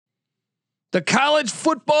The college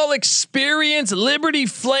football experience Liberty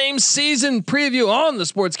Flames season preview on the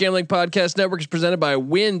Sports Gambling Podcast Network is presented by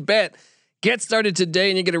WynnBET. Get started today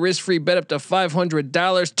and you get a risk-free bet up to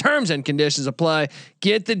 $500. Terms and conditions apply.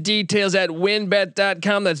 Get the details at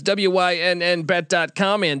wynnbet.com. That's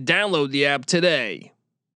WYNNBet.com and download the app today.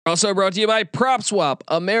 Also brought to you by PropSwap,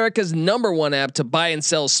 America's #1 app to buy and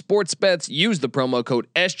sell sports bets. Use the promo code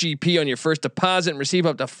SGP on your first deposit and receive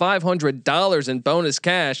up to $500 in bonus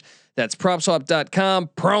cash. That's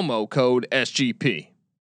PropSwap.com, promo code SGP.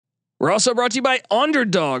 We're also brought to you by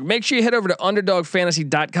Underdog. Make sure you head over to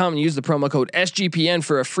UnderdogFantasy.com and use the promo code SGPN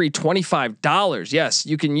for a free $25. Yes,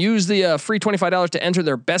 you can use the free $25 to enter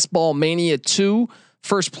their Best Ball Mania 2.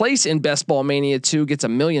 First place in Best Ball Mania 2 gets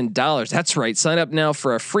 $1 million. That's right. Sign up now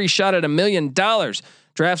for a free shot at $1 million.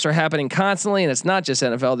 Drafts are happening constantly, and it's not just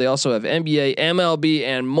NFL. They also have NBA, MLB,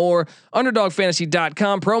 and more.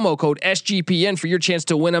 UnderdogFantasy.com, promo code SGPN for your chance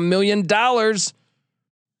to win $1 million.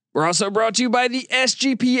 We're also brought to you by the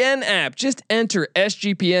SGPN app. Just enter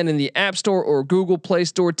SGPN in the App Store or Google Play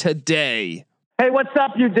Store today. Hey, what's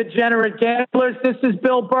up, you degenerate gamblers? This is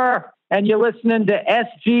Bill Burr, and you're listening to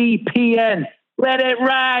SGPN. Let it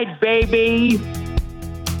ride, baby.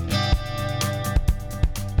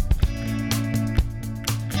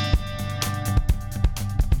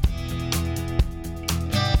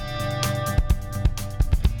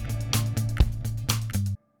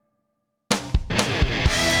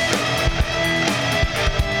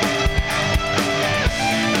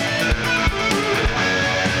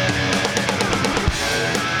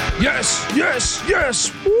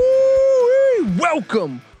 Yes.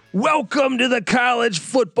 Woo-wee. Welcome to the college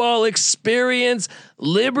football experience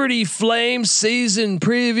Liberty Flames season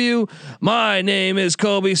preview. My name is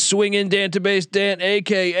Colby Swinging Dantabase Dan,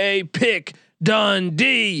 aka Pick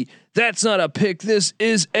Dundee. That's not a pick. This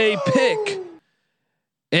is a pick.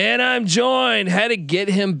 And I'm joined. Had to get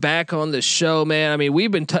him back on the show, man. I mean,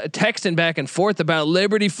 we've been texting back and forth about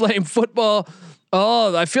Liberty Flame football.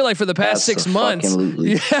 Oh, I feel like for the past 6 months.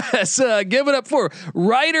 Yes. Give it up for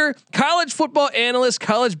writer, college football analyst,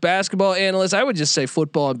 college basketball analyst. I would just say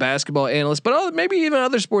football and basketball analyst, but maybe even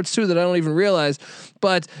other sports too that I don't even realize,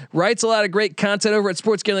 but writes a lot of great content over at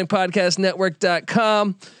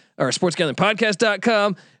sportsgamblingpodcastnetwork.com or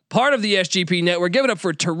sportsgamblingpodcast.com, part of the SGP network. Give it up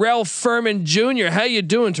for Terrell Furman Jr. How you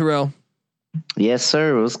doing, Terrell? Yes,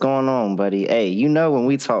 sir. What's going on, buddy? Hey, you know, when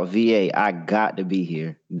we talk VA, I got to be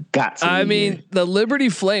here. The Liberty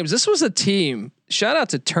Flames, this was a team. Shout out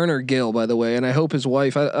to Turner Gill, by the way. And I hope his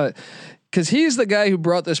wife, cause he's the guy who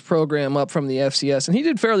brought this program up from the FCS and he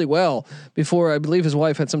did fairly well before I believe his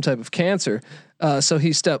wife had some type of cancer. So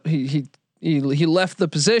he left the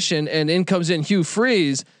position and in comes in Hugh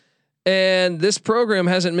Freeze. And this program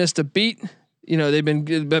hasn't missed a beat. You know, they've been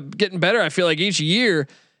getting better. I feel like each year.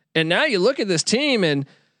 And now you look at this team and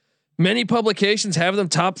many publications have them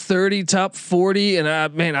top 30, top 40. And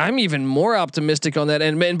I'm even more optimistic on that.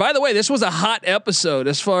 And by the way, this was a hot episode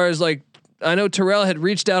as far as like, I know Terrell had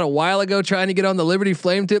reached out a while ago trying to get on the Liberty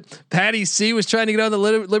Flame tip. Patty C was trying to get on the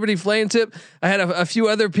Liberty Flame tip. I had a few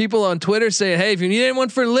other people on Twitter saying, hey, if you need anyone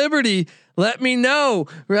for Liberty, let me know,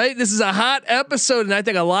 right? This is a hot episode. And I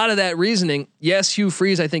think a lot of that reasoning, yes, Hugh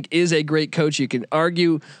Freeze, I think is a great coach. You can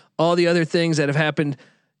argue all the other things that have happened,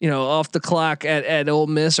 you know, off the clock at Ole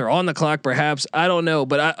Miss or on the clock, perhaps. I don't know,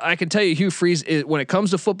 but I can tell you Hugh Freeze is, when it comes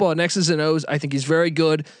to football and X's and O's, I think he's very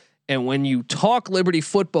good. And when you talk Liberty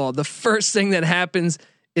football, the first thing that happens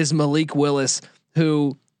is Malik Willis,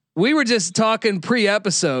 who we were just talking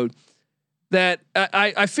pre-episode that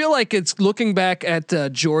I feel like it's looking back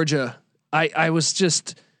at Georgia. I was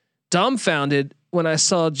just dumbfounded when I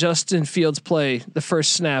saw Justin Fields play the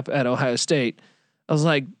first snap at Ohio State. I was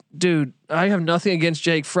like, dude, I have nothing against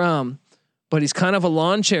Jake Fromm, but he's kind of a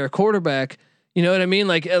lawn chair quarterback. You know what I mean?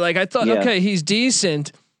 Like I thought, okay, he's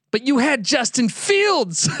decent, but you had Justin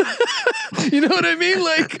Fields. You know what I mean?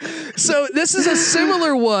 Like, so this is a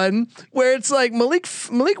similar one where it's like Malik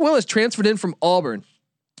Willis transferred in from Auburn,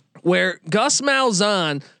 where Gus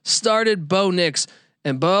Malzahn started Bo Nix.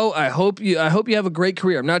 And Bo, I hope you have a great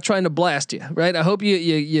career. I'm not trying to blast you, right? I hope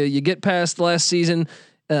you get past last season.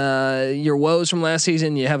 Your woes from last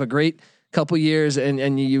season, you have a great couple years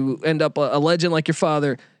and you end up a legend like your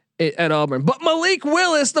father at Auburn. But Malik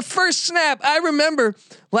Willis, the first snap, I remember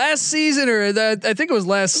last season I think it was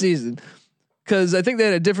last season because I think they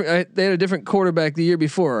had a different quarterback the year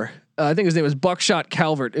before. I think his name was Buckshot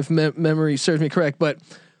Calvert, if memory serves me correct. But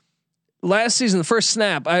last season, the first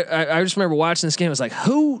snap, I just remember watching this game. I was like,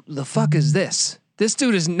 who the fuck is this? This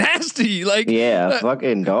dude is nasty. Like,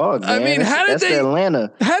 fucking dog, man. I mean, that's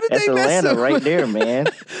Atlanta. How did that's they mess Atlanta right there, man.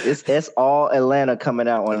 That's all Atlanta coming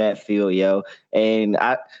out on that field, yo. And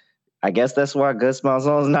I guess that's why Gus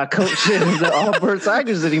Malzahn's not coaching the Auburn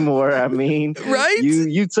Tigers anymore. I mean, right?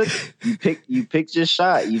 You picked your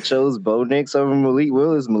shot. You chose Bo Nix over Malik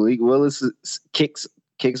Willis. Malik Willis kicks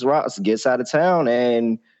rocks, gets out of town,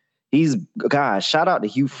 and shout out to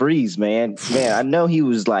Hugh Freeze, man. Man, I know he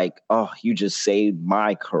was like, oh, you just saved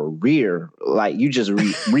my career. Like, you just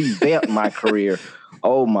revamped my career.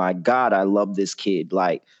 Oh my God, I love this kid.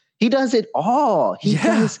 Like, he does it all. He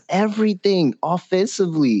does everything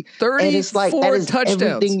offensively. 34 and it's like,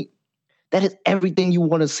 touchdowns. That is everything you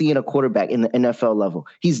want to see in a quarterback in the NFL level.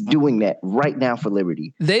 He's doing that right now for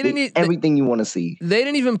Liberty. Everything you want to see. They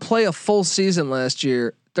didn't even play a full season last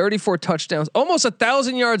year. 34 touchdowns, almost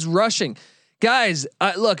 1,000 yards rushing. Guys,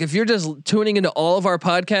 look, if you're just tuning into all of our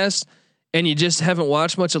podcasts and you just haven't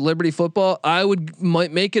watched much of Liberty football, I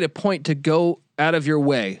might make it a point to go out of your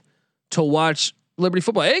way to watch Liberty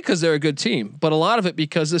football. A, because they're a good team, but a lot of it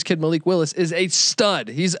because this kid Malik Willis is a stud.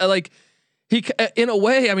 He's he in a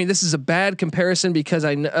way. I mean, this is a bad comparison because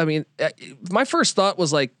my first thought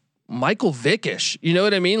was like Michael Vickish. You know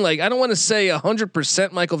what I mean? Like, I don't want to say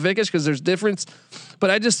 100% Michael Vickish because there's difference,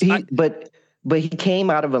 but but he came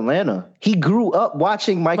out of Atlanta. He grew up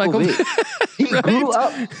watching Michael Vick. He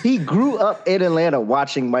grew up in Atlanta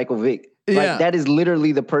watching Michael Vick. Like, that is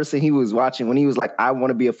literally the person he was watching when he was like, I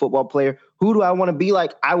want to be a football player. Who do I want to be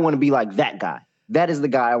like? I want to be like that guy. That is the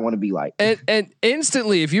guy I want to be like. And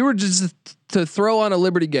instantly, if you were just to throw on a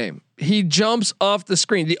Liberty game, he jumps off the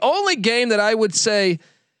screen. The only game that I would say,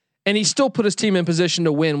 and he still put his team in position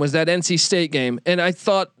to win, was that NC State game. And I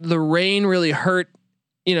thought the rain really hurt,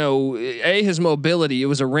 his mobility. It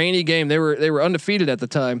was a rainy game. They were undefeated at the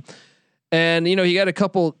time. And, he got a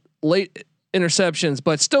couple late interceptions,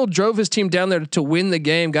 but still drove his team down there to win the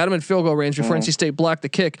game, got him in field goal range before NC State blocked the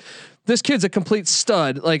kick. This kid's a complete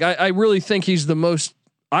stud. Like, I really think he's the most,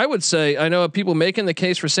 I would say, I know people making the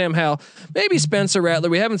case for Sam Howell, maybe Spencer Rattler.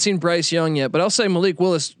 We haven't seen Bryce Young yet, but I'll say Malik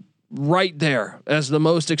Willis right there as the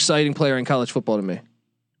most exciting player in college football to me.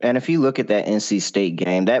 And if you look at that NC State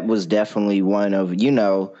game, that was definitely one of,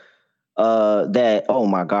 that, oh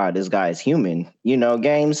my God, this guy is human,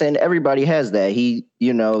 games. And everybody has that. He,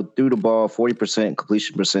 threw the ball 40%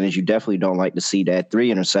 completion percentage. You definitely don't like to see that. 3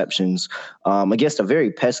 interceptions against a very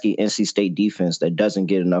pesky NC State defense that doesn't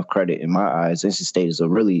get enough credit in my eyes. NC State is a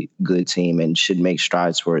really good team and should make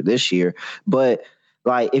strides for it this year. But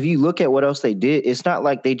like, if you look at what else they did, it's not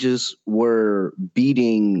like they just were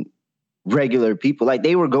beating regular people. Like,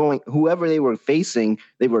 they were whoever they were facing,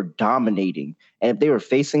 they were dominating. And if they were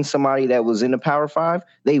facing somebody that was in the Power 5,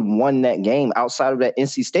 they won that game outside of that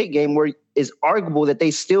NC State game where it's arguable that they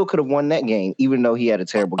still could have won that game, even though he had a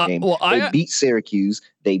terrible game. They beat Syracuse.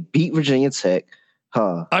 They beat Virginia Tech.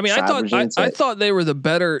 I thought they were the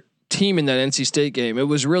better team in that NC State game. It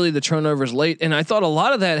was really the turnovers late. And I thought a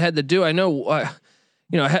lot of that had to do, I know, I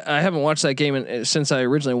haven't watched that game since I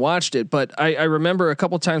originally watched it, but I remember a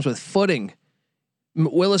couple times with footing,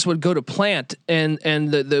 Willis would go to plant and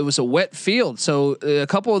there was a wet field. So a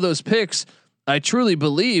couple of those picks, I truly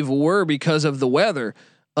believe, were because of the weather.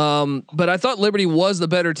 But I thought Liberty was the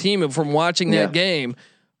better team from watching that game.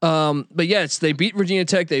 But yes, they beat Virginia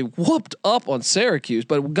Tech. They whooped up on Syracuse,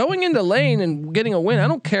 but going into Lane and getting a win, I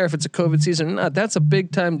don't care if it's a COVID season or not. That's a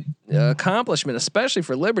big time accomplishment, especially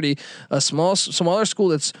for Liberty, a smaller school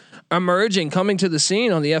that's emerging, coming to the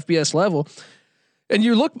scene on the FBS level. And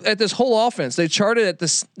you look at this whole offense. They charted at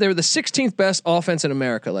this. They were the 16th best offense in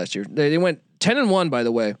America last year. They went 10-1, by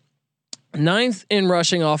the way. 9th in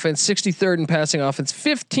rushing offense, 63rd in passing offense,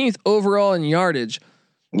 15th overall in yardage.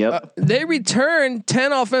 Yep. They returned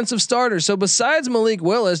 10 offensive starters. So besides Malik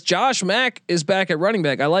Willis, Josh Mack is back at running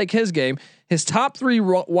back. I like his game. His top 3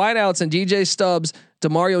 wideouts and DJ Stubbs,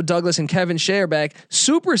 Demario Douglas, and Kevin Shea are back.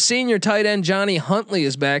 Super senior tight end Johnny Huntley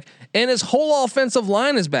is back, and his whole offensive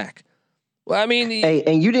line is back. Well, I mean, hey,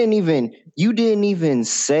 and you didn't even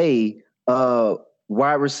say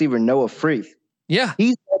wide receiver Noah Freeth. Yeah,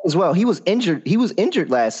 he's back as well. He was injured. He was injured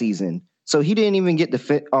last season. So he didn't even get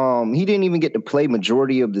to play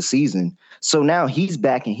majority of the season. So now he's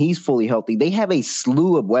back and he's fully healthy. They have a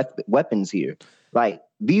slew of weapons here. Like,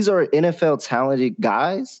 these are NFL talented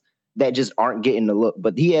guys that just aren't getting the look,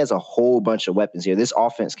 but he has a whole bunch of weapons here. This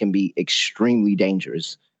offense can be extremely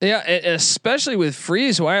dangerous. Yeah, especially with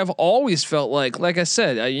Freeze, who I have always felt like I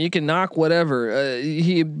said, you can knock whatever.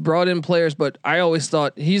 He brought in players, but I always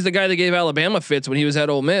thought he's the guy that gave Alabama fits when he was at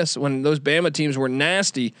Ole Miss, when those Bama teams were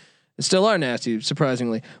nasty. Still are nasty,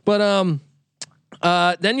 surprisingly. But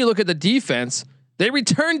then you look at the defense. They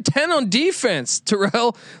returned 10 on defense,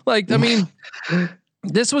 Terrell. Like, I mean,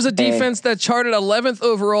 this was a defense that charted 11th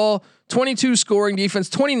overall, 22 scoring defense,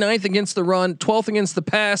 29th against the run, 12th against the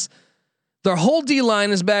pass. Their whole D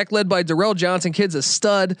line is back, led by Darrell Johnson. Kid's a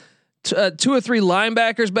stud. 2 or 3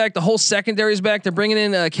 linebackers back. The whole secondary is back. They're bringing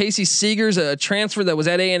in Casey Seegers, a transfer that was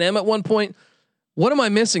at A&M at one point. What am I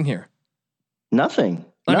missing here? Nothing.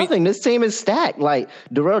 Nothing. This team is stacked. Like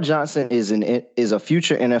Darrell Johnson is a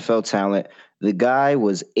future NFL talent. The guy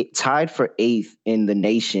was tied for 8th in the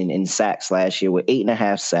nation in sacks last year with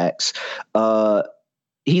 8.5 sacks.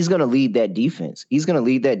 He's going to lead that defense.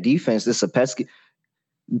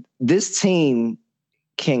 This team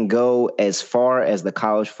can go as far as the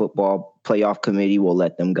college football playoff committee will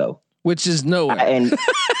let them go, which is nowhere. And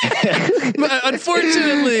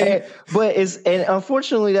unfortunately,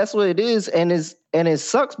 unfortunately that's what it is. And it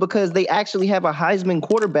sucks because they actually have a Heisman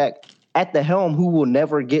quarterback at the helm who will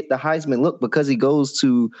never get the Heisman look because he goes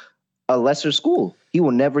to a lesser school. He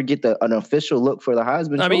will never get an official look for the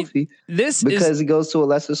Heisman trophy because he goes to a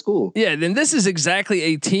lesser school. Yeah. Then this is exactly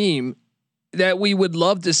a team that we would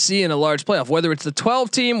love to see in a large playoff, whether it's the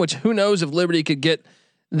 12 team, which who knows if Liberty could get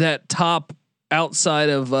that top outside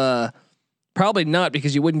of, probably not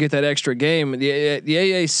because you wouldn't get that extra game. The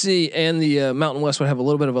AAC and the Mountain West would have a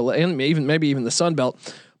little bit of and maybe even the Sun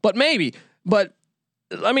Belt, but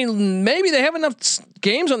I mean, maybe they have enough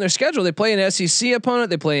games on their schedule. They play an SEC opponent,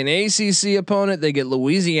 they play an ACC opponent, they get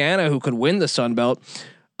Louisiana who could win the Sun Belt.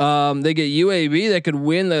 They get UAB that could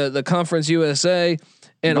win the Conference USA.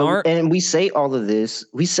 And we say all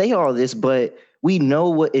this, but we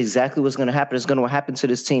know exactly what's going to happen. It's going to happen to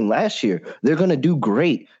this team last year. They're going to do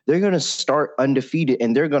great. They're going to start undefeated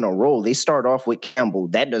and they're going to roll. They start off with Campbell.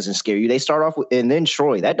 That doesn't scare you. They start off with, and then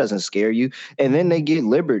Troy. That doesn't scare you. And then they get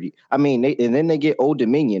Liberty. And then they get Old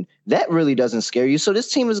Dominion. That really doesn't scare you. So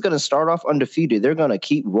this team is going to start off undefeated. They're going to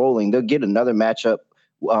keep rolling. They'll get another matchup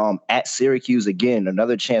at Syracuse again,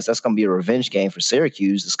 another chance. That's going to be a revenge game for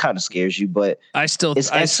Syracuse. This kind of scares you, but I still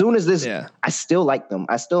like them.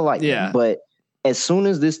 But as soon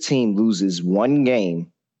as this team loses one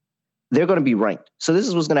game, they're going to be ranked. So this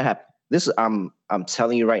is what's going to happen. I'm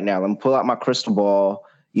telling you right now. Let me pull out my crystal ball.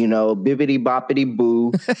 Bibbity boppity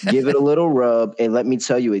boo. Give it a little rub, and let me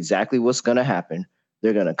tell you exactly what's going to happen.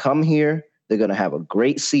 They're going to come here. They're going to have a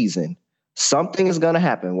great season. Something is going to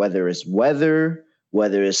happen, whether it's weather,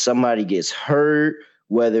 whether it's somebody gets hurt,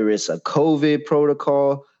 whether it's a COVID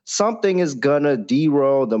protocol, something is going to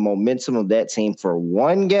derail the momentum of that team for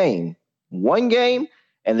one game,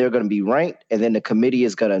 and they're going to be ranked, and then the committee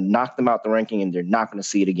is going to knock them out the ranking, and they're not going to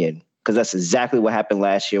see it again because that's exactly what happened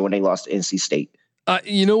last year when they lost to NC State.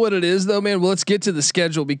 You know what it is though, man? Well, let's get to the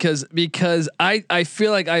schedule because I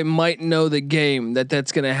feel like I might know the game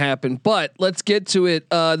that's going to happen, but let's get to it.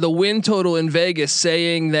 The win total in Vegas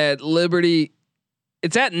saying that Liberty,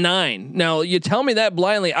 it's at 9. Now you tell me that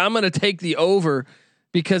blindly, I'm going to take the over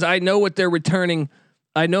because I know what they're returning.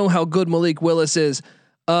 I know how good Malik Willis is.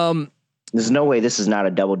 There's no way this is not a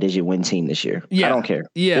double-digit win team this year. Yeah, I don't care.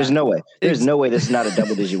 Yeah, there's no way. There's no way this is not a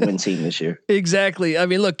double-digit win team this year. Exactly. I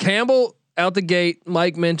mean, look, Campbell out the gate.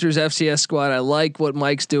 Mike Minter's FCS squad. I like what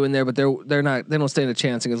Mike's doing there, but they're not. They don't stand a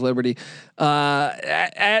chance against Liberty.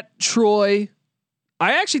 At Troy,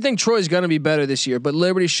 I actually think Troy's going to be better this year, but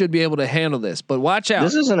Liberty should be able to handle this. But watch out.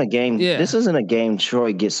 This isn't a game. Yeah. This isn't a game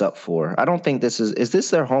Troy gets up for. I don't think this is. Is this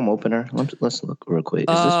their home opener? Let's look real quick.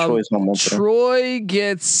 Is this Troy's home opener? Troy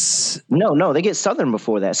gets no. They get Southern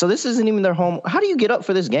before that. So this isn't even their home. How do you get up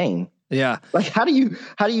for this game? Yeah. Like how do you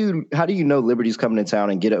know Liberty's coming to town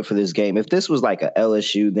and get up for this game? If this was like a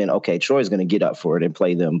LSU, then okay, Troy's going to get up for it and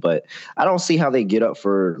play them. But I don't see how they get up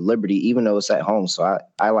for Liberty, even though it's at home. So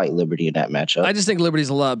I like Liberty in that matchup. I just think Liberty's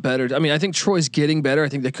a lot better. I mean, I think Troy's getting better. I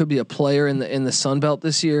think there could be a player in the Sun Belt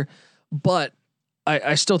this year, but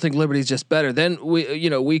I still think Liberty's just better. Then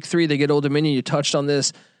week 3 they get Old Dominion. You touched on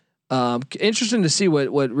this. Interesting to see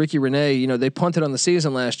what Ricky Renee, they punted on the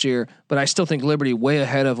season last year, but I still think Liberty way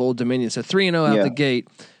ahead of Old Dominion. So 3-0 out the gate.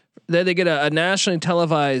 Then they get a nationally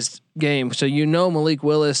televised game. So Malik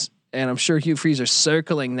Willis, and I'm sure Hugh Freeze are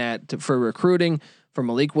circling that for recruiting for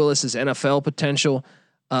Malik Willis's NFL potential.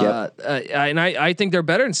 I think they're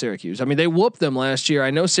better than Syracuse. I mean, they whooped them last year.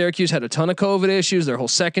 I know Syracuse had a ton of COVID issues. Their whole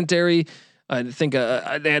secondary, I think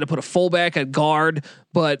they had to put a fullback at guard,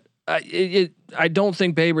 but I don't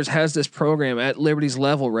think Babers has this program at Liberty's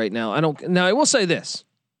level right now. Now I will say this: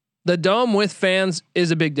 the Dome with fans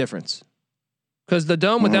is a big difference because the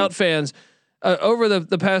Dome without fans over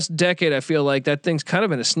the past decade, I feel like that thing's kind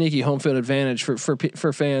of been a sneaky home field advantage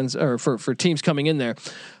for fans or for teams coming in there.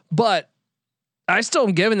 But I still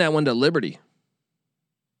am giving that one to Liberty.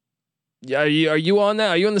 Yeah, are you on that?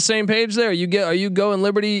 Are you on the same page there? Are you going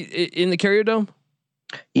Liberty in the Carrier Dome?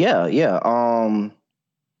 Yeah.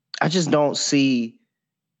 I just don't see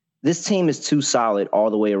this team is too solid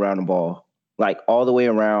all the way around the ball. Like all the way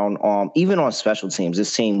around, even on special teams,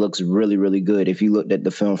 this team looks really, really good. If you looked at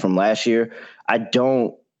the film from last year, I'm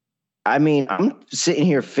sitting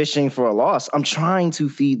here fishing for a loss. I'm trying to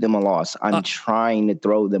feed them a loss. I'm trying to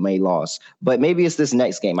throw them a loss. But maybe it's this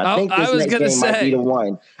next game. I think this next game might be the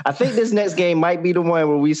one. I think this next game might be the one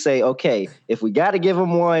where we say, okay, if we got to give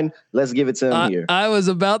them one, let's give it to them here. I was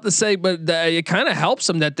about to say, but it kind of helps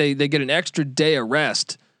them that they get an extra day of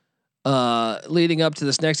rest leading up to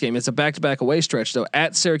this next game. It's a back-to-back away stretch though,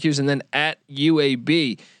 at Syracuse and then at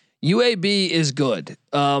UAB. UAB is good.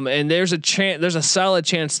 And there's a solid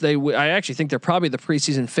chance I actually think they're probably the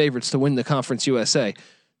preseason favorites to win the Conference USA.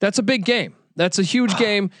 That's a big game. That's a huge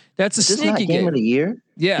game. That's a sneaky game of the year.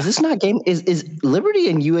 Yeah. Is this not game? Is Liberty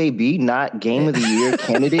and UAB not game of the year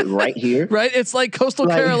candidate right here? Right. It's like Coastal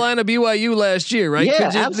Carolina BYU last year, right?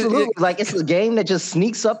 Yeah, absolutely. Like it's a game that just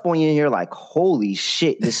sneaks up on you and you're like, holy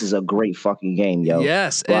shit, this is a great fucking game, yo.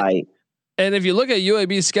 Yes. Like, and if you look at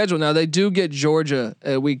UAB's schedule now, they do get Georgia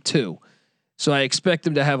at week 2. So I expect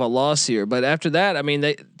them to have a loss here. But after that, I mean,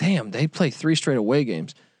 they play 3 straight away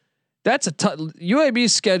games. That's a tough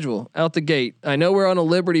UAB's schedule out the gate. I know we're on a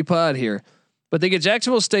Liberty pod here, but they get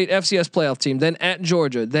Jacksonville State FCS playoff team, then at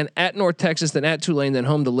Georgia, then at North Texas, then at Tulane, then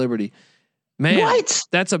home to Liberty. Man, what?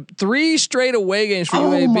 That's a 3 straight away games for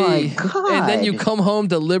UAB. My God. And then you come home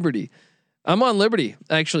to Liberty. I'm on Liberty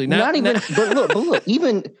actually. But look,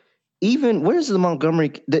 even where's the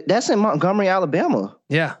Montgomery? That's in Montgomery, Alabama.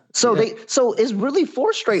 Yeah. So it's really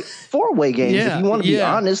 4 straight 4-way games. Yeah, if you want to be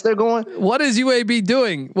honest, they're going. What is UAB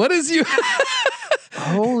doing? What is you?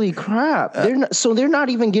 Holy crap! They're not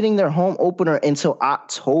even getting their home opener until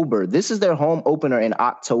October. This is their home opener in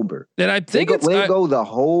October. And I think they go the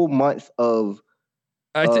whole month of.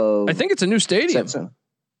 I think it's a new stadium. September.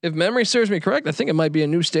 If memory serves me correct, I think it might be a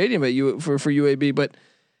new stadium for UAB, but.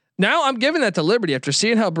 Now I'm giving that to Liberty after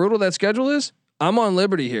seeing how brutal that schedule is. I'm on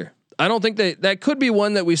Liberty here. I don't think that could be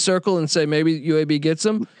one that we circle and say maybe UAB gets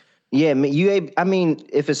them. Yeah, UAB. I mean,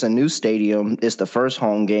 if it's a new stadium, it's the first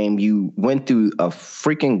home game. You went through a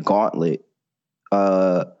freaking gauntlet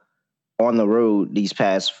on the road these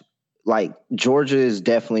past. Like Georgia is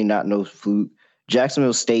definitely not no fluke.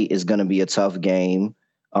 Jacksonville State is going to be a tough game.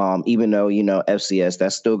 Even though, FCS,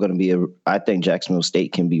 that's still going to be I think Jacksonville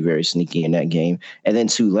State can be very sneaky in that game. And then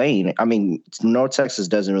Tulane, I mean, North Texas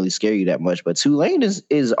doesn't really scare you that much, but Tulane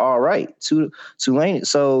is all right. Tulane,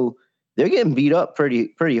 so they're getting beat up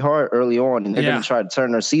pretty hard early on, and they're going to try to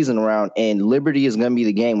turn their season around. And Liberty is going to be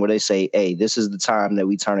the game where they say, hey, this is the time that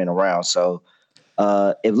we turn it around. So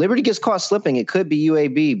if Liberty gets caught slipping, it could be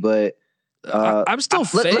UAB, but I'm still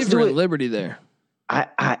favoring Liberty there.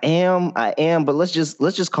 I am, but let's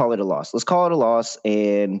just call it a loss. Let's call it a loss.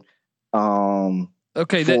 And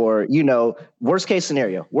okay, for worst case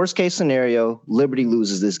scenario, Liberty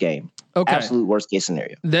loses this game. Okay, absolute worst case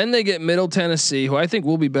scenario. Then they get Middle Tennessee, who I think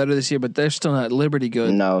will be better this year, but they're still not Liberty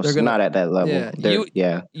good. No, they're not at that level.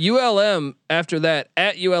 ULM after that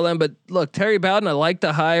at ULM, but look, Terry Bowden, I like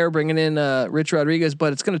the hire, bringing in Rich Rodriguez,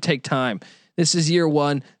 but it's going to take time. This is year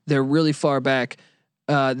 1. They're really far back.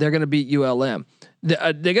 They're going to beat ULM.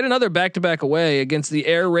 They get another back-to-back away against the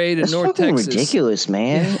air raid in North Texas. Ridiculous,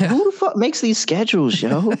 man. Yeah. Who the fuck makes these schedules,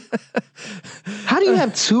 yo? How do you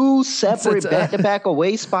have 2 separate back-to-back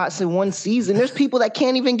away spots in one season? There's people that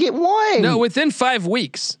can't even get one. No, within 5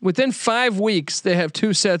 weeks. Within 5 weeks, they have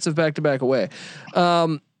 2 sets of back-to-back away.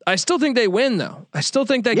 I still think they win, though. I still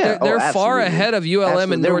think that they're far ahead of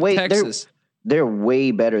ULM and North Texas. They're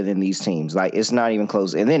way better than these teams. Like it's not even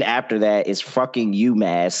close. And then after that, it's fucking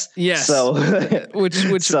UMass. Yes. So which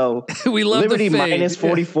so we love Liberty minus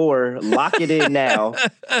 44. Lock it in now.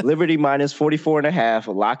 Liberty minus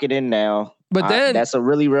 44.5. Lock it in now. But then that's a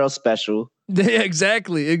really real special. Yeah,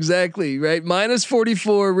 exactly. Right. Minus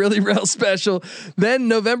 44, really real special. Then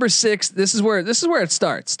November 6th. This is where it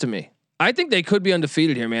starts to me. I think they could be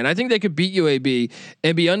undefeated here, man. I think they could beat UAB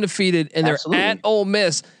and be undefeated, and they're at Ole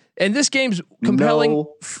Miss. And this game's compelling.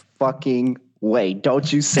 No fucking way.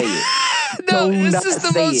 Don't you say it. No, this is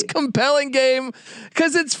the most compelling game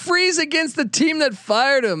because it's Freeze against the team that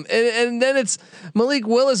fired him. And then it's Malik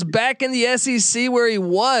Willis back in the SEC where he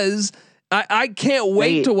was. I can't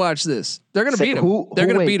wait to watch this. They're going to beat him. They're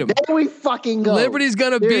going to beat him. There we fucking go. Liberty's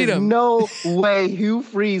going to beat him. No way Hugh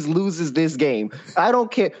Freeze loses this game. I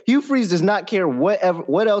don't care. Hugh Freeze does not care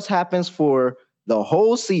what else happens for the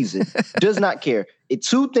whole season. Does not care.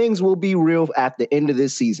 2 things will be real at the end of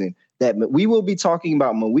this season. that we will be talking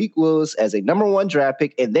about Malik Willis as a number 1 draft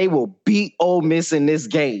pick, and they will beat Ole Miss in this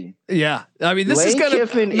game. Yeah, I mean, this Lane is going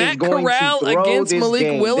Kiffin to Matt is going Corral to throw against this Malik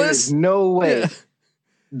game. Willis. There is no way. Yeah.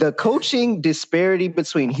 The coaching disparity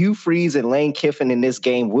between Hugh Freeze and Lane Kiffin in this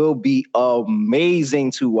game will be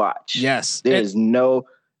amazing to watch. Yes,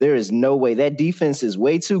 There is no way. That defense is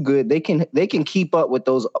way too good. They can keep up with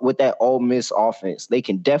that Ole Miss offense. They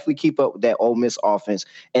can definitely keep up with that Ole Miss offense,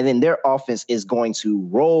 and then their offense is going to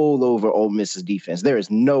roll over Ole Miss's defense. There is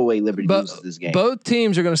no way Liberty loses this game. Both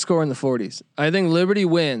teams are going to score in the 40s. I think Liberty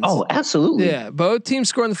wins. Oh, absolutely. Yeah, both teams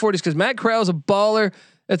score in the 40s because Matt Corral's a baller.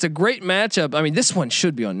 It's a great matchup. I mean, this one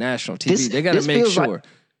should be on national TV. They got to make sure.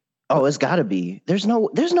 It's got to be. There's no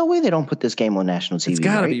way they don't put this game on national TV. It's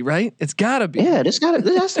got to be, right? It's got to be. Yeah, this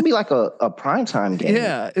has to be like a primetime game.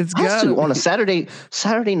 Yeah, it's got to on a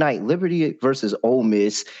Saturday night, Liberty versus Ole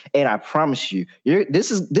Miss, and I promise you,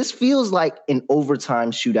 this feels like an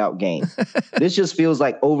overtime shootout game. This just feels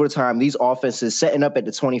like overtime. These offenses setting up at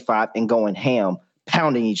the 25 and going ham,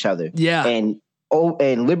 pounding each other. Yeah, and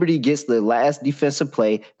Liberty gets the last defensive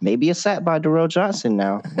play, maybe a sack by Darrell Johnson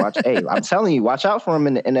now. Hey, I'm telling you, watch out for him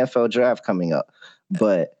in the NFL draft coming up.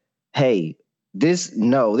 But hey, there's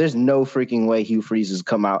no freaking way Hugh Freeze has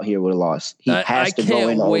come out here with a loss. He has to go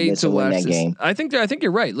in Ole Miss and win that game. I think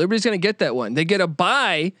you're right. Liberty's going to get that one. They get a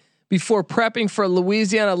bye before prepping for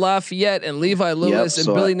Louisiana Lafayette and Levi Lewis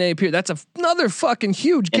and Billy Napier. That's another fucking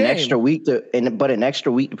huge game. An extra week to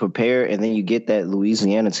prepare, and then you get that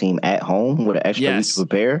Louisiana team at home with an extra week to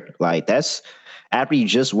prepare. Like, that's after you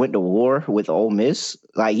just went to war with Ole Miss.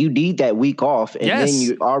 Like, you need that week off, and then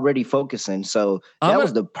you're already focusing. So that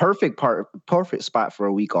was the perfect spot for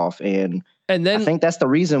a week off. And then I think that's the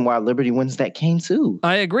reason why Liberty wins that game too.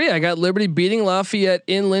 I agree. I got Liberty beating Lafayette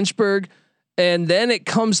in Lynchburg. And then it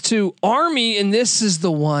comes to Army, and this is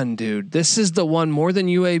the one, dude. This is the one more than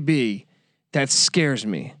UAB that scares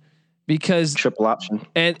me because triple option.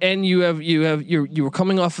 And you were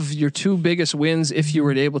coming off of your 2 biggest wins. If you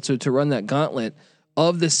were able to run that gauntlet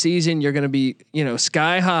of the season, you're going to be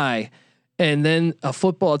sky high, and then a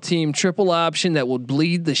football team triple option that will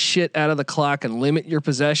bleed the shit out of the clock and limit your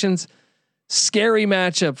possessions. Scary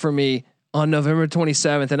matchup for me on November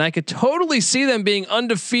 27th, and I could totally see them being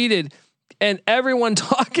undefeated. And everyone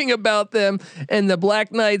talking about them, and the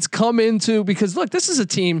Black Knights come into, because look, this is a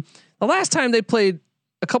team. The last time they played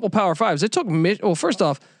a couple Power Fives, they took first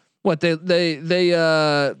off,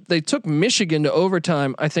 they took Michigan to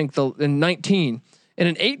overtime. I think in 19 and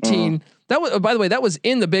in 18 that was, by the way, that was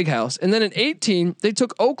in the Big House, and then in 18 they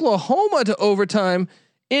took Oklahoma to overtime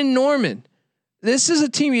in Norman. This is a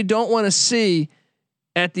team you don't want to see.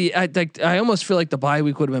 I almost feel like the bye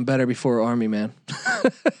week would have been better before Army, man.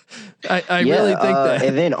 I really think that.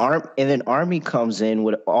 And then Army comes in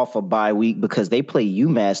off a bye week because they play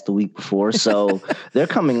UMass the week before, so they're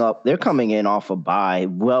coming in off a bye,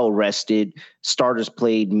 well rested. Starters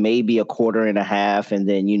played maybe a quarter and a half, and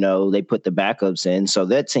then they put the backups in, so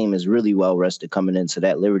that team is really well rested coming into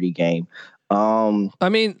that Liberty game. I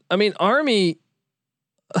mean, Army.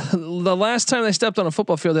 The last time they stepped on a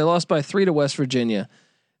football field, they lost by 3 to West Virginia.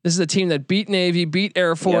 This is a team that beat Navy, beat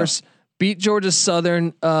Air Force, beat Georgia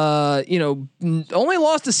Southern. Only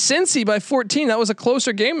lost to Cincy by 14. That was a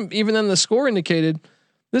closer game, even than the score indicated.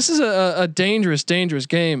 This is a dangerous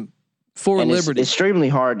game for Liberty. It's extremely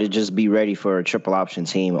hard to just be ready for a triple option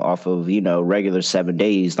team off of regular 7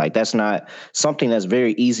 days. Like, that's not something that's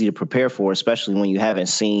very easy to prepare for, especially when you haven't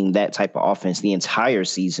seen that type of offense the entire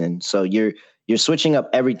season. So you're switching up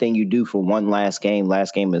everything you do for one last game of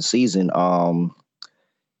the season.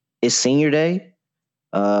 It's senior day.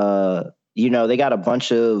 They got a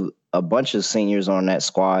bunch of seniors on that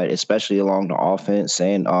squad, especially along the offense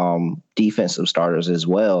and defensive starters as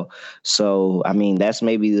well. So, I mean, that's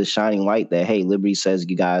maybe the shining light that, hey, Liberty says,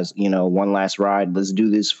 you guys, one last ride. Let's do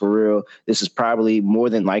this for real. This is probably more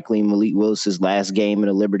than likely Malik Willis's last game in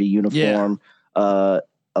a Liberty uniform. Yeah.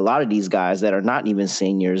 A lot of these guys that are not even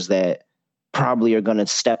seniors that probably are going to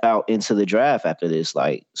step out into the draft after this.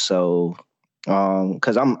 Because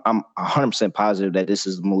I'm 100% positive that this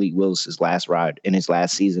is Malik Willis's last ride in his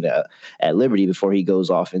last season at Liberty before he goes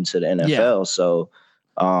off into the NFL. Yeah. So,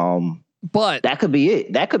 but that could be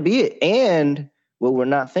it. And what we're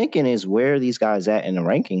not thinking is where are these guys at in the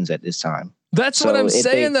rankings at this time? That's what I'm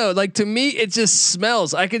saying, though. Like, to me, it just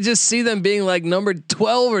smells. I could just see them being like number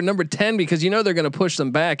 12 or number 10 because they're going to push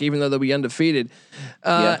them back, even though they'll be undefeated.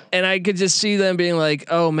 And I could just see them being like,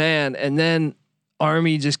 oh man, and then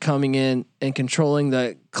Army just coming in and controlling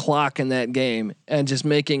the clock in that game and just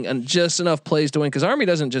making just enough plays to win. Because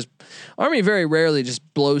Army very rarely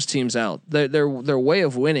just blows teams out. Their way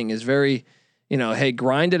of winning is very hey,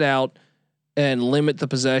 grind it out and limit the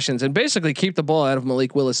possessions and basically keep the ball out of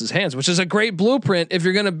Malik Willis's hands, which is a great blueprint if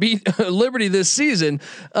you're going to beat Liberty this season.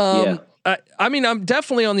 I mean, I'm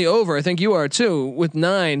definitely on the over. I think you are too with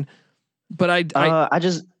 9, but I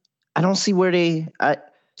don't see where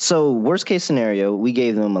so worst case scenario, we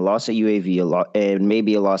gave them a loss at UAV, and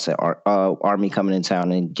maybe a loss at Army coming in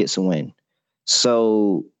town and gets a win.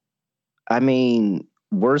 So, I mean,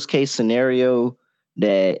 worst case scenario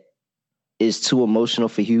that is too emotional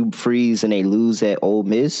for Hugh Freeze and they lose at Ole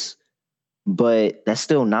Miss, but that's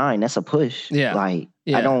still 9. That's a push. Yeah.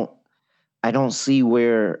 I don't see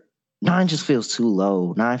where 9 just feels too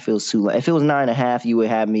low. 9 feels too low. If it was 9.5, you would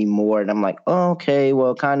have me more. And I'm like, oh, okay,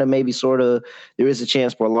 well, kind of, maybe, sort of. There is a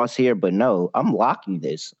chance for a loss here, but no, I'm locking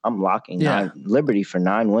this. I'm locking Liberty for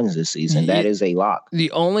 9 wins this season. That is a lock. The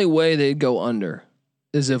only way they'd go under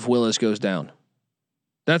is if Willis goes down.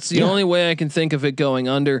 That's the only way I can think of it going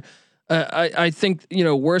under. I think,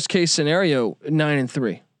 worst case scenario,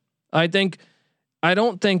 9-3. I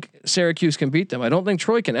don't think Syracuse can beat them. I don't think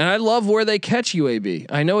Troy can. And I love where they catch UAB.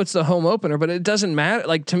 I know it's the home opener, but it doesn't matter.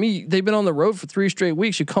 Like, to me, they've been on the road for 3 straight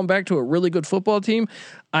weeks. You come back to a really good football team.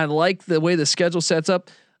 I like the way the schedule sets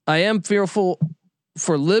up. I am fearful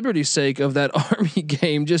for Liberty's sake of that Army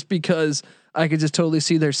game, just because I could just totally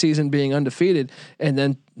see their season being undefeated and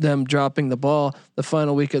then them dropping the ball the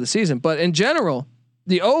final week of the season. But in general,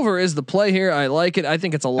 the over is the play here. I like it. I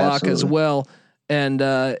think it's a lock as well. And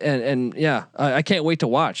I can't wait to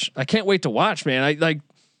watch. I can't wait to watch, man.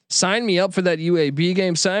 Sign me up for that UAB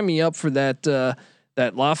game. Sign me up for that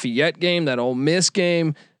Lafayette game, that Ole Miss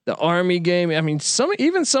game, the Army game. I mean, some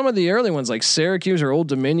of the early ones like Syracuse or Old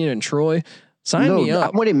Dominion and Troy. Sign me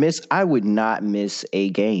up. I would not miss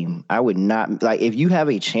a game. I would not, if you have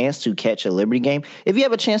a chance to catch a Liberty game, if you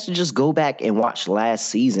have a chance to just go back and watch last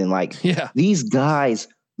season, these guys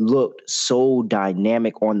looked so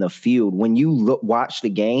dynamic on the field. When you watch the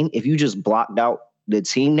game, if you just blocked out the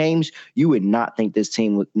team names, you would not think this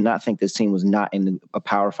team was not in a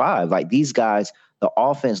Power 5. Like, these guys, the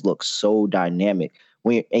offense looks so dynamic.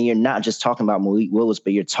 And you're not just talking about Malik Willis,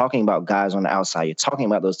 but you're talking about guys on the outside. You're talking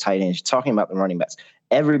about those tight ends. You're talking about the running backs.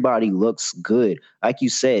 Everybody looks good. Like you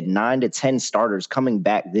said, 9 to 10 starters coming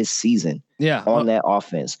back this season. On that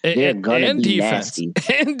offense. They're gonna be nasty.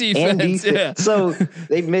 And defense. Yeah. So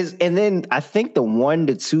they miss, and then I think the 1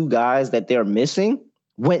 to 2 guys that they're missing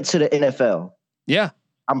went to the NFL. Yeah.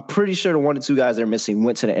 I'm pretty sure the 1 to 2 guys they're missing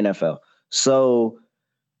went to the NFL. So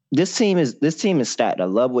this team is stacked. I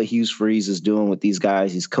love what Hugh Freeze is doing with these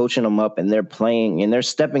guys. He's coaching them up, and they're playing and they're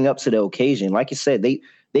stepping up to the occasion. Like you said, they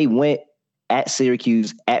went at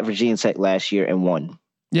Syracuse, at Virginia Tech last year and won.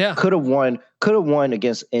 Yeah. Could have won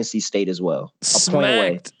against NC State as well.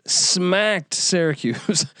 Smacked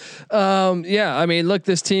Syracuse. I mean, look,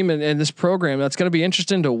 this team and this program, that's going to be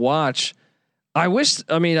interesting to watch.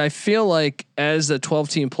 I feel like as the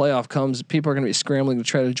 12-team playoff comes, people are going to be scrambling to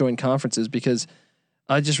try to join conferences, because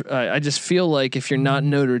I just feel like if you're not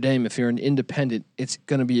Notre Dame, if you're an independent, it's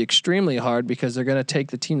going to be extremely hard, because they're going to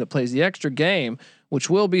take the team that plays the extra game, which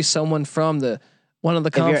will be someone from one of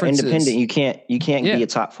the conferences. If you're independent, you can't be a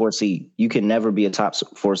top 4 seed. You can never be a top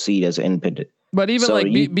 4 seed as an independent. But even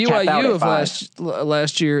BYU of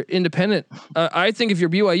last year, independent. I think if you're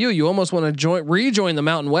BYU, you almost want to rejoin the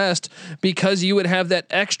Mountain West, because you would have that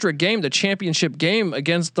extra game, the championship game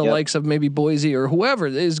against the likes of maybe Boise or whoever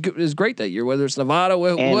is great that year, whether it's Nevada,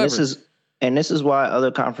 whoever. And this is why other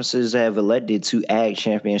conferences have elected to add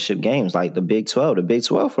championship games, like the Big 12. The Big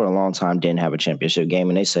 12 for a long time didn't have a championship game,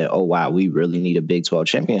 and they said, "Oh wow, we really need a Big 12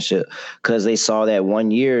 championship," because they saw that one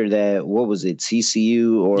year that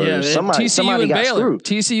TCU or somebody got screwed.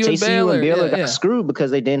 TCU and Baylor got screwed because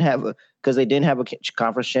they didn't have a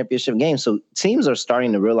conference championship game. So teams are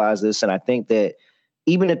starting to realize this, and I think that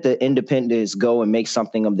even if the independents go and make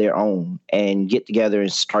something of their own and get together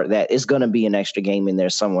and start that, it's going to be an extra game in there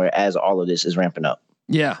somewhere as all of this is ramping up.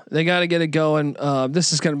 Yeah, they got to get it going.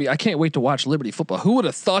 This is going to be. I can't wait to watch Liberty football. Who would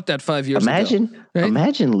have thought that 5 years ago? Right?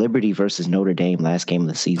 Imagine Liberty versus Notre Dame last game of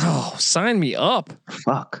the season. Oh, sign me up!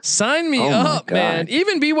 Fuck, sign me up, man.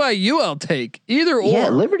 Even BYU, I'll take either or. Yeah,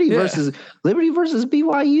 Liberty versus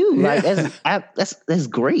BYU. Like that's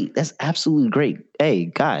great. That's absolutely great.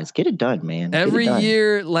 Hey guys, get it done, man. Every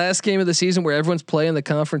year, last game of the season where everyone's playing the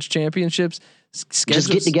conference championships. Just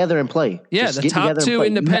get together and play. Yeah, just the top 2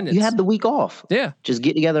 independents. You have the week off. Yeah. Just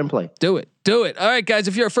get together and play. Do it. All right, guys,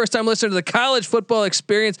 if you're a first-time listener to the College Football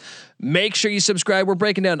Experience, make sure you subscribe. We're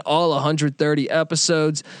breaking down all 130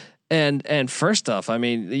 episodes. And first off, I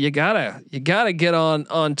mean, you gotta get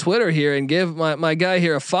on Twitter here and give my guy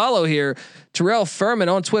here a follow here, Terrell Furman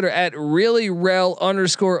on Twitter at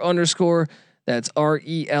 @realrel__. That's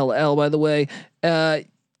RELL, by the way.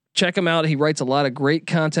 Check him out. He writes a lot of great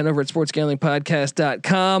content over at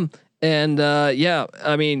sportsgamblingpodcast.com. And yeah,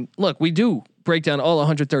 I mean, look, we do break down all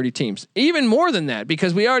 130 teams, even more than that,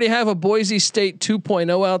 because we already have a Boise State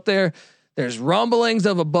 2.0 out there. There's rumblings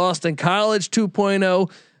of a Boston College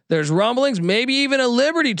 2.0. There's rumblings, maybe even a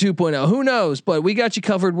Liberty 2.0. Who knows? But we got you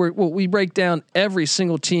covered. We break down every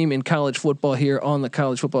single team in college football here on the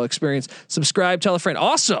College Football Experience. Subscribe, tell a friend.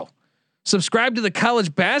 Also, subscribe to the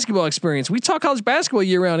College Basketball Experience. We talk college basketball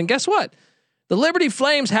year round, and guess what? The Liberty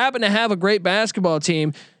Flames happen to have a great basketball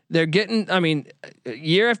team. They're getting, I mean,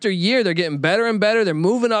 year after year, they're getting better and better. They're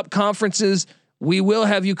moving up conferences. We will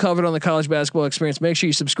have you covered on the College Basketball Experience. Make sure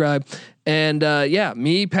you subscribe. And yeah,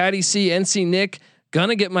 me, Patty C, NC Nick,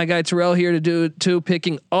 gonna get my guy Terrell here to do it too,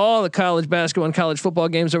 picking all the college basketball and college football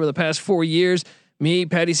games over the past 4 years. Me,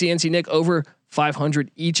 Patty C, NC Nick, over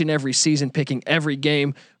 500 each and every season, picking every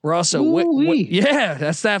game. We're also, yeah,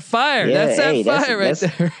 that's that fire. Yeah, that's that fire right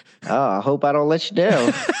there. Oh, I hope I don't let you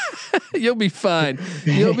down. You'll be fine.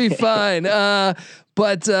 You'll be fine.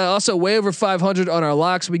 But also way over 500 on our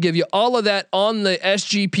locks. We give you all of that on the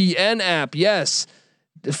SGPN app. Yes,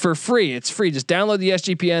 for free. It's free. Just download the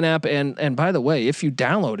SGPN app. And by the way, if you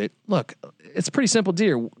download it, look, it's a pretty simple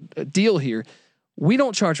deal here. We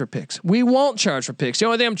don't charge for picks. We won't charge for picks. The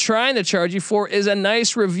only thing I'm trying to charge you for is a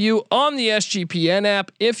nice review on the SGPN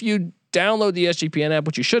app. If you download the SGPN app,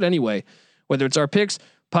 which you should anyway, whether it's our picks,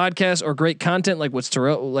 podcasts, or great content like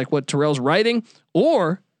what Terrell's writing,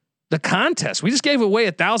 or the contest. We just gave away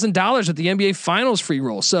 $1,000 at the NBA Finals free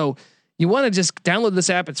roll. So you want to just download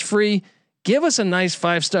this app. It's free. Give us a nice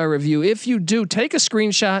 5-star review. If you do, take a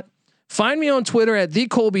screenshot. Find me on Twitter at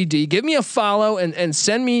 @TheColbyD. Give me a follow and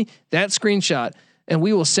send me that screenshot, and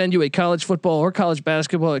we will send you a college football or college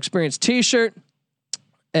basketball experience T-shirt.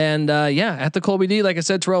 And yeah, at @TheColbyD, like I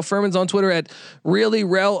said, Terrell Furman's on Twitter at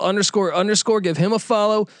 @reallyRel__. Give him a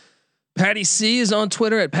follow. Patty C is on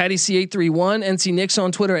Twitter at PattyC831. NC Nick's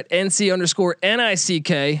on Twitter at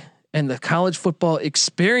NC_NICK. And the College Football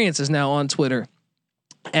Experience is now on Twitter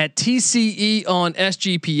at TCE on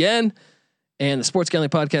SGPN. And the Sports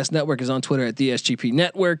Gambling Podcast Network is on Twitter at the SGP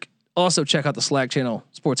Network. Also check out the Slack channel,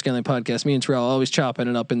 Sports Gambling Podcast. Me and Terrell always chopping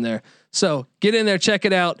it up in there. So get in there, check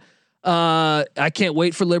it out. I can't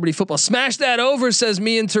wait for Liberty football. Smash that over, says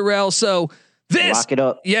me and Terrell. So this, lock it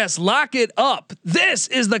up. Yes, lock it up. This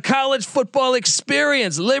is the College Football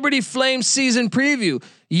Experience, Liberty Flames season preview.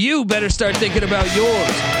 You better start thinking about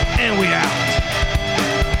yours. And we out.